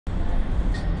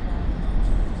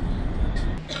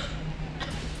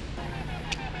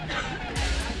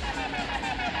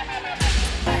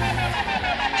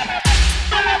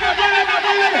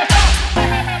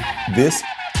This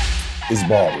is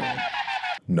ballroom.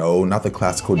 No, not the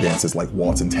classical dances like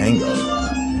waltz and tango.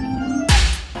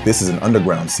 This is an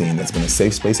underground scene that's been a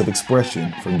safe space of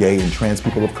expression for gay and trans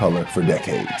people of color for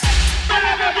decades.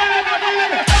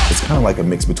 It's kind of like a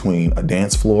mix between a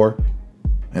dance floor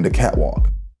and a catwalk.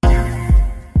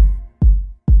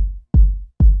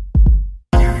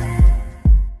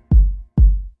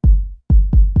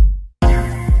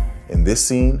 And this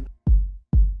scene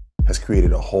has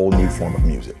created a whole new form of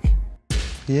music.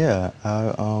 Yeah,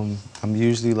 I'm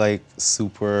usually like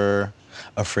super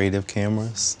afraid of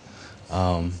cameras.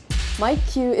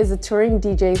 MikeQ is a touring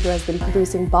DJ who has been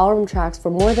producing ballroom tracks for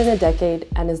more than a decade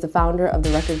and is the founder of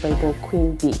the record label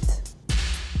Qween Beat.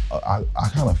 I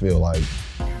kind of feel like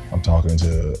I'm talking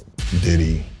to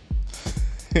Diddy.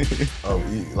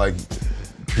 Like,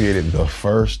 created the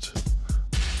first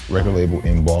record label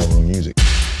in ballroom music.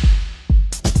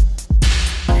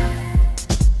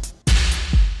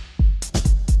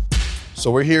 So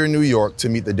we're here in New York to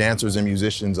meet the dancers and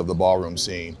musicians of the ballroom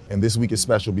scene. And this week is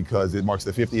special because it marks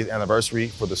the 50th anniversary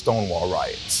for the Stonewall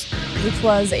riots. Which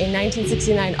was a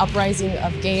 1969 uprising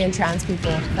of gay and trans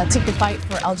people that took the fight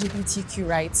for LGBTQ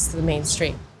rights to the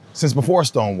mainstream. Since before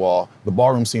Stonewall, the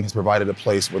ballroom scene has provided a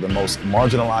place where the most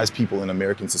marginalized people in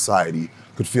American society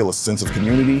could feel a sense of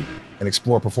community and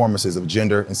explore performances of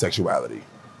gender and sexuality.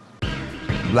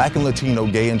 Black and Latino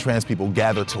gay and trans people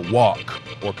gather to walk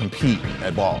or compete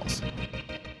at balls.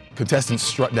 Contestants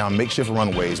strut down makeshift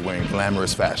runways wearing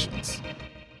glamorous fashions.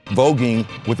 Voguing,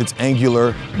 with its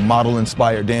angular,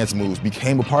 model-inspired dance moves,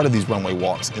 became a part of these runway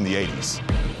walks in the 80s.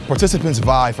 Participants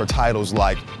vie for titles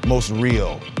like Most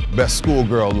Real, Best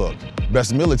Schoolgirl Look,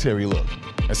 Best Military Look,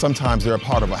 and sometimes they're a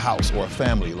part of a house or a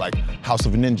family like House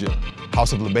of Ninja,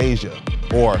 House of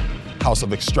LaBeija, or House of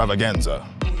Xtravaganza.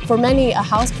 For many, a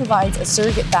house provides a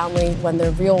surrogate family when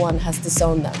their real one has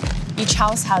disowned them. Each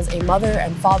house has a mother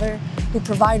and father who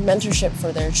provide mentorship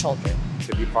for their children.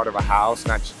 To be part of a house,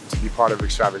 not to be part of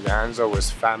Xtravaganza,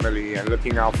 was family and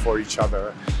looking out for each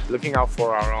other, looking out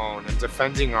for our own and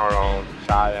defending our own.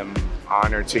 I am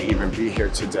honored to even be here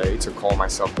today to call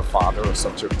myself the father of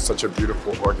such a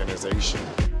beautiful organization.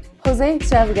 Jose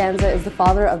Xtravaganza is the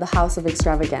father of the House of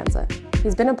Xtravaganza.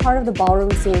 He's been a part of the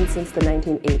ballroom scene since the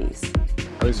 1980s.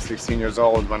 I was 16 years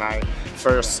old when I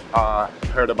first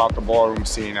heard about the ballroom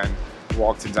scene and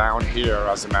walked down here,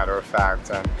 as a matter of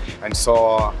fact, and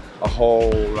saw a whole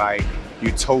like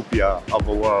utopia of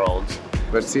a world.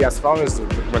 But see, as far as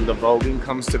when the voguing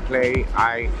comes to play,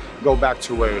 I go back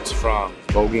to where it's from.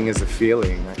 Voguing is a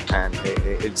feeling and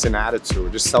it's an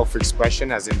attitude, just self-expression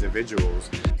as individuals.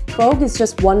 Vogue is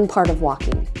just one part of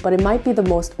walking, but it might be the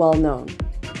most well-known.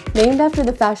 Named after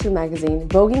the fashion magazine,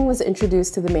 voguing was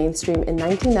introduced to the mainstream in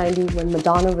 1990 when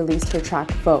Madonna released her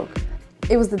track Vogue.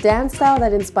 It was the dance style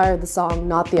that inspired the song,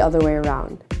 not the other way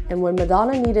around. And when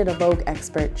Madonna needed a Vogue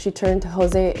expert, she turned to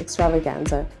Jose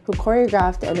Xtravaganza, who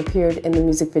choreographed and appeared in the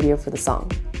music video for the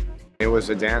song. It was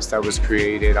a dance that was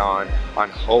created on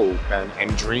hope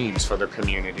and dreams for the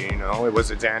community, you know? It was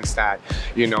a dance that,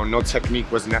 you know, no technique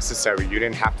was necessary. You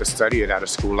didn't have to study it at a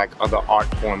school like other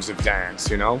art forms of dance,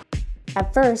 you know?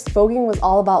 At first, voguing was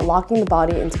all about locking the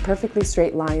body into perfectly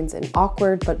straight lines in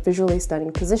awkward but visually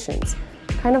stunning positions,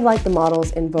 kind of like the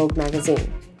models in Vogue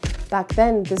magazine. Back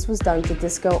then, this was done to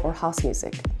disco or house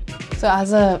music. So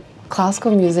as a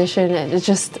classical musician and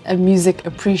just a music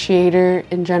appreciator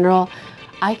in general,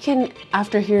 I can,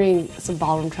 after hearing some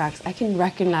ballroom tracks, I can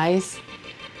recognize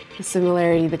the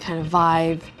similarity, the kind of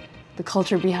vibe, the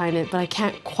culture behind it, but I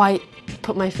can't quite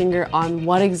put my finger on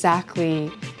what exactly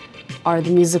are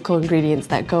the musical ingredients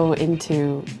that go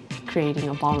into creating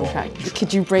a ballroom track.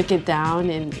 Could you break it down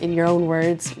in your own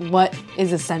words? What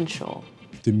is essential?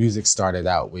 The music started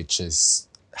out with just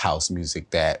house music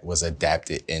that was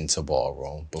adapted into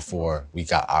ballroom before we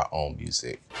got our own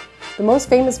music. The most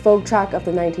famous Vogue track of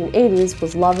the 1980s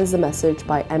was Love is the Message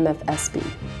by MFSB.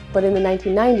 But in the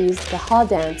 1990s, the Ha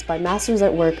Dance by Masters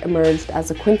at Work emerged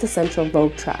as a quintessential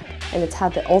Vogue track, and it's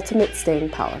had the ultimate staying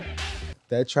power.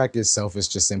 That track itself is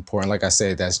just important. Like I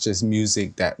said, that's just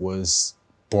music that was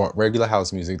brought, regular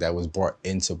house music that was brought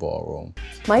into ballroom.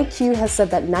 MikeQ has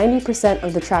said that 90%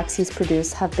 of the tracks he's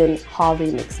produced have been Ha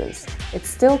remixes. It's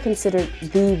still considered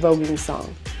the voguing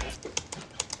song.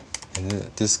 And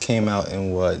this came out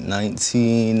in what,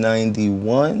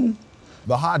 1991?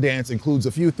 The Ha Dance includes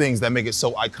a few things that make it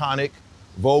so iconic,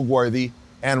 Vogue-worthy,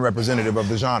 and representative of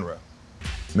the genre.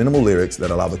 Minimal lyrics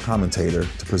that allow the commentator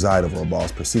to preside over a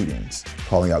ball's proceedings,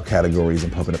 calling out categories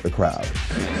and pumping up the crowd.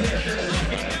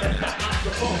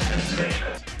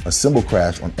 A cymbal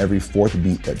crash on every fourth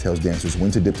beat that tells dancers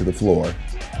when to dip to the floor.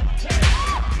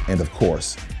 And of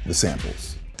course, the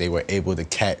samples. they were able to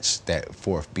catch that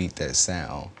fourth beat, that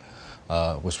sound,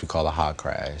 which we call a hot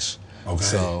crash. Okay.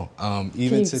 So even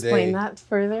Can you today. explain that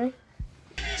further?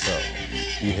 So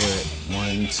you hear it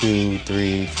 1, 2,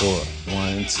 3, 4.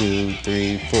 1, 2,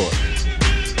 3, 4.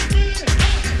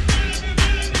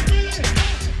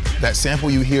 That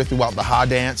sample you hear throughout the Ha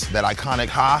dance, that iconic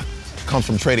Ha, comes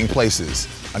from Trading Places,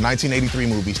 a 1983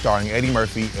 movie starring Eddie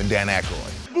Murphy and Dan Aykroyd.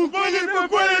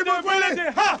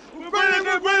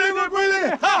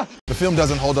 The film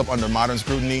doesn't hold up under modern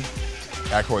scrutiny.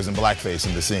 Aykroyd's in blackface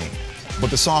in the scene. But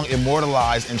the song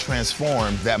immortalized and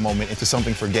transformed that moment into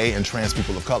something for gay and trans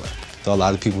people of color. So a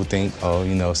lot of people think, oh,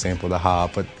 you know, sample the Ha,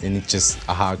 but and it's just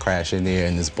a Ha crash in there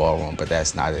in this ballroom, but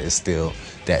that's not it. It's still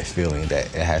that feeling that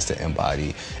it has to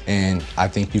embody. And I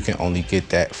think you can only get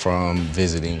that from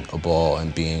visiting a ball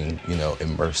and being, you know,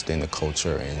 immersed in the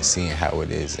culture and seeing how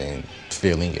it is and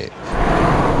feeling it.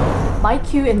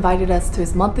 MikeQ invited us to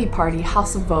his monthly party,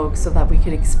 House of Vogue, so that we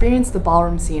could experience the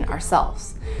ballroom scene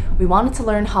ourselves. We wanted to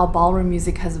learn how ballroom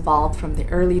music has evolved from the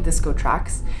early disco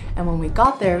tracks, and when we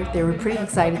got there, they were pretty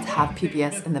excited to have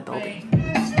PBS in the building.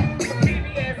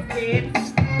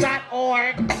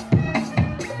 PBSkids.org.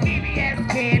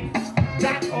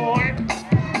 PBSkids.org.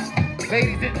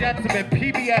 Ladies and gentlemen,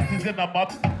 PBS is in the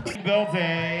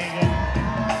building.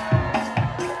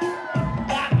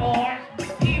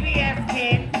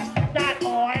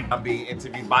 I'm being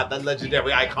interviewed by the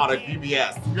legendary, iconic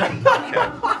PBS.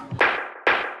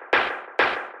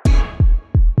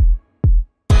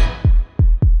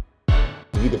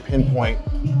 You could pinpoint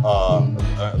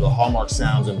the hallmark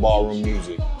sounds in ballroom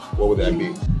music. What would that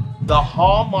be? The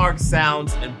hallmark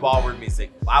sounds in ballroom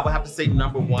music. I would have to say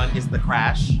 #1 is the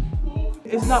crash.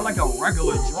 It's not like a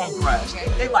regular drum crash.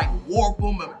 They like warp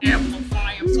them and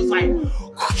amplify them, so it's like,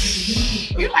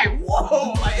 you're like,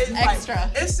 whoa. Like, it's Extra.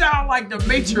 Like, it sounds like the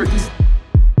Matrix.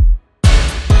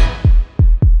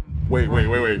 Wait.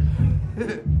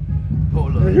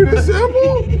 Hold on. You hear this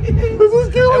sample? This is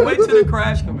killing. And wait till the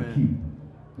crash come in.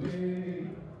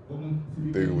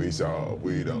 Think we saw,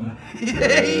 we don't.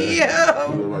 Yeah.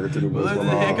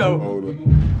 Here go.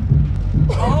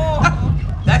 Oh,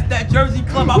 that's that Jersey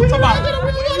club I'm talking about.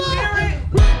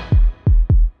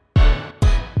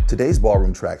 Today's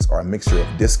ballroom tracks are a mixture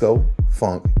of disco,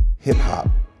 funk, hip hop,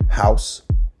 house,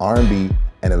 R&B,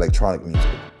 and electronic music.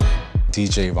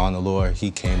 DJ Von Allure,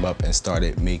 he came up and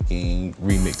started making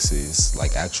remixes,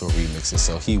 like actual remixes.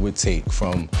 So he would take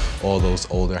from all those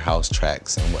older house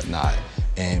tracks and whatnot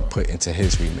and put into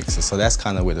his remixes. So that's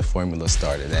kind of where the formula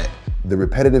started at. The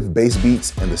repetitive bass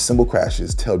beats and the cymbal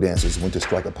crashes tell dancers when to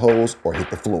strike a pose or hit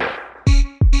the floor.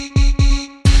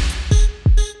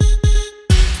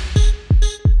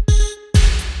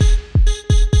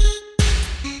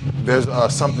 There's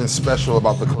something special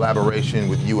about the collaboration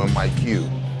with you and MikeQ.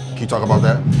 Can you talk about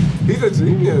that? He's a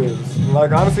genius.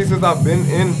 Like, honestly, since I've been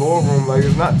in ballroom, like,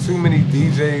 there's not too many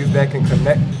DJs that can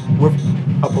connect with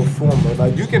a performer.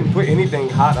 Like, you can put anything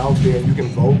hot out there and you can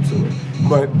vote to it.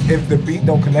 But if the beat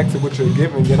don't connect to what you're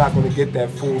giving, you're not going to get that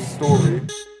full story.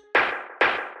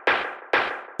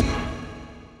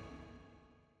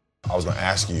 I was going to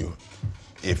ask you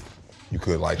if you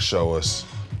could, like, show us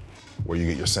where you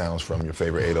get your sounds from, your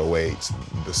favorite 808s,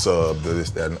 the sub, the this,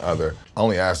 that, and other. I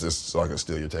only asked this so I can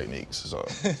steal your techniques, so.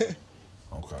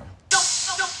 Okay.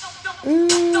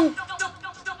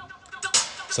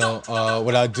 So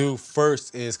what I do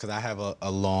first is, because I have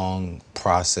a long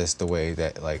process the way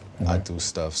that like I do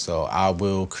stuff, so I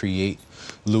will create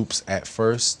loops at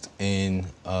first in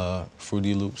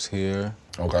Fruity Loops here.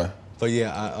 Okay. But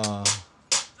yeah,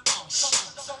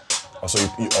 Oh, so you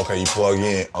plug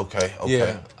in, okay.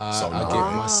 Yeah, So I get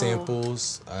my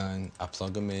samples and I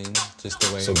plug them in just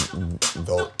the way. So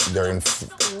they're in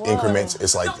increments,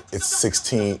 it's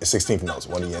 16th notes,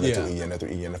 1 E and 2 E and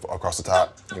 3 E and across the top. You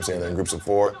know what I'm saying? They're in groups of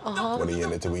 4, 1 E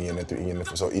and 2 E and 3 E and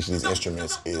 4. So each of these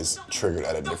instruments is triggered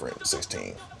at a different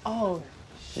 16. Oh.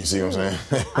 You see what I'm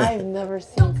saying? I've never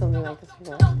seen something like this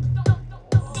before.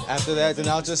 After that, then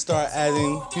I'll just start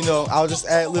adding, you know, I'll just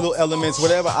add little elements,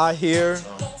 whatever I hear,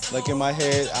 like in my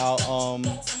head,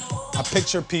 I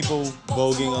picture people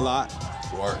voguing a lot.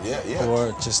 Or, yeah.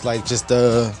 Or just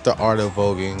the art of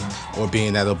voguing or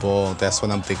being at a ball. That's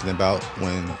what I'm thinking about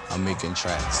when I'm making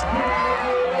tracks.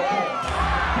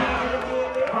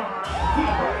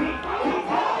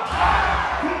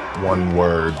 One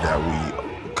word that we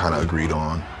kind of agreed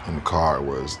on in the car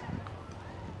was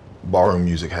ballroom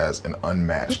music has an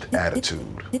unmatched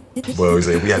attitude. Well, if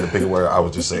we had to pick a word, I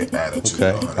would just say attitude.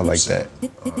 Okay, I like that.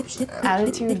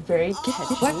 Attitude, very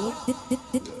catchy.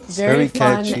 Very Very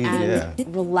fun catchy,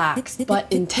 and relaxed,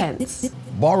 but intense.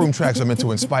 Ballroom tracks are meant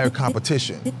to inspire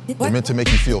competition. They're meant to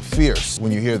make you feel fierce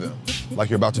when you hear them, like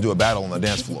you're about to do a battle on the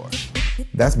dance floor.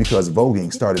 That's because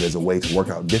voguing started as a way to work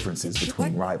out differences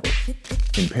between rivals.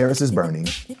 In Paris is Burning,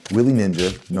 Willie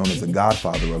Ninja, known as the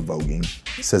godfather of voguing,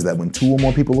 says that when 2 or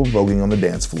more people were voguing on the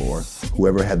dance floor,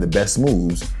 whoever had the best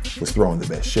moves was throwing the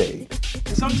best shade.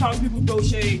 Sometimes people throw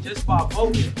shade just by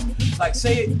voguing. Like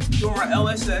say it during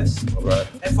LSS, okay.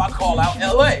 If I call out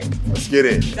LA. Let's get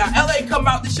it. Now LA come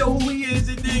out to show who he is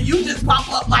and then you just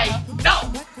pop up like,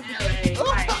 no. LA,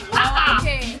 like,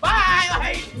 okay. Bye.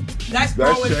 Like, that's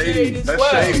throwing shade as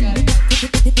well. Shady.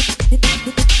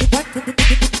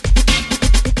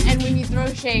 And when you throw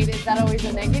shade, is that always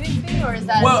a negative thing, or is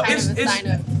that kind of a sign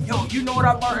of? Yo, you know what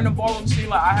I learned in the ballroom scene?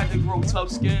 Like I had to grow tough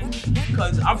skin,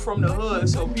 cause I'm from the hood,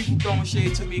 so people throwing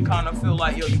shade to me kind of feel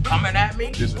like, yo, you coming at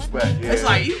me? Disrespect. Yeah. It's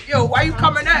like, yo, why you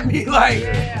coming at me? Like,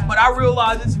 but I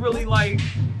realized it's really like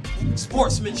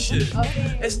sportsmanship.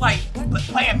 Okay. It's like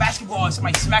playing basketball and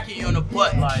somebody smacking you on the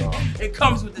butt. Like, it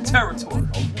comes with the territory.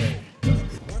 Okay.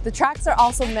 The tracks are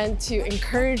also meant to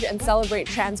encourage and celebrate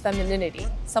trans femininity.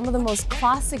 Some of the most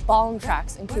classic ballroom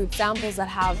tracks include samples that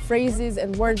have phrases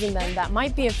and words in them that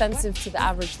might be offensive to the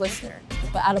average listener,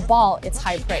 but at a ball, it's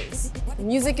high praise. The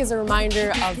music is a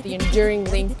reminder of the enduring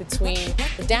link between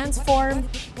the dance form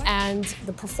and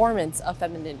the performance of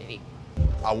femininity.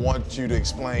 I want you to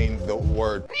explain the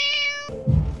word.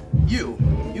 You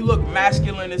look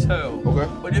masculine as hell. Okay.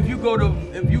 But if you go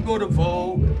to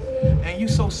Vogue and you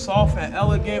so soft and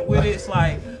elegant with it, it's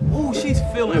like, ooh, she's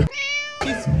feeling.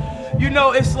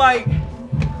 It's like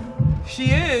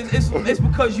she is. It's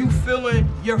because you feeling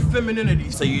your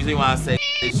femininity. So usually when I say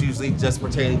it's usually just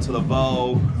pertaining to the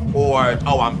Vogue or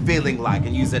I'm feeling like,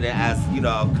 and using it as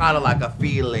kind of like a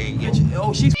feeling.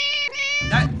 Oh, she's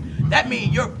that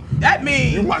mean you're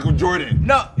Michael Jordan.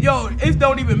 No, yo, it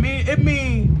don't even mean it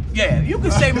mean. Yeah, you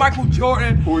can say Michael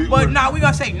Jordan, but we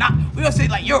gonna say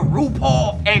like you're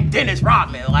RuPaul and Dennis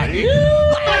Rodman. Like,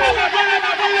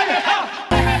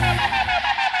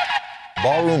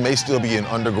 Ballroom may still be an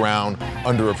underground,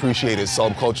 underappreciated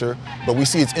subculture, but we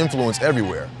see its influence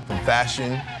everywhere, from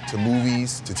fashion to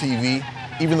movies to TV,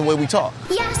 even the way we talk.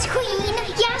 Yes, queen.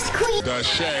 Yes, queen. The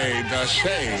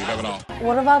shade of it all.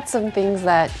 What about some things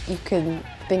that you can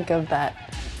think of that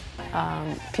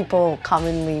people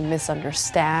commonly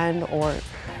misunderstand or,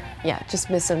 just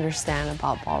misunderstand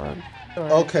about ballroom?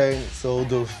 Okay, so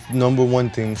the number one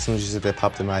thing, as soon as you said that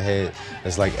popped in my head,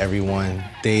 is like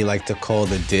they like to call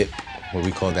the dip, what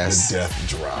we call that. The death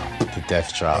drop. The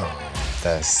death drop.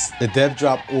 That's the death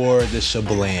drop or the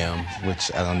shablam,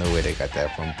 which I don't know where they got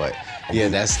that from, but yeah,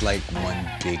 that's like one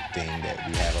big thing that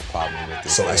we have a problem with.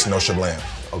 So it's no shablam.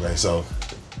 Okay, so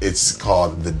it's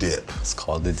called the dip. It's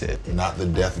called the dip. Not the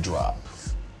death drop.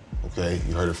 Okay,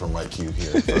 you heard it from MikeQ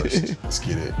here first. Let's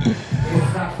get it.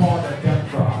 It's not called the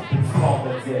death drop, it's called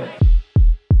the dip.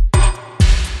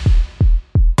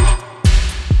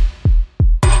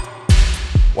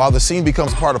 While the scene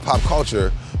becomes part of pop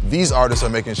culture, these artists are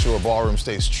making sure ballroom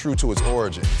stays true to its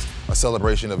origins, a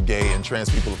celebration of gay and trans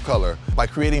people of color, by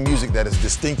creating music that is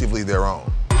distinctively their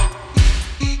own.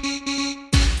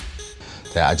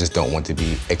 That I just don't want to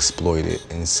be exploited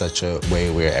in such a way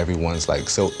where everyone's like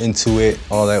so into it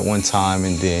all at one time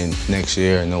and then next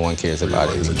year no one cares about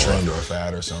it. It's a trend or a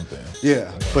fad or something.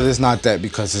 Yeah, but it's not that,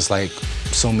 because it's like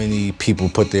so many people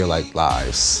put their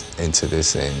lives into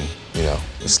this, and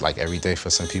it's like every day for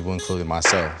some people, including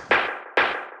myself.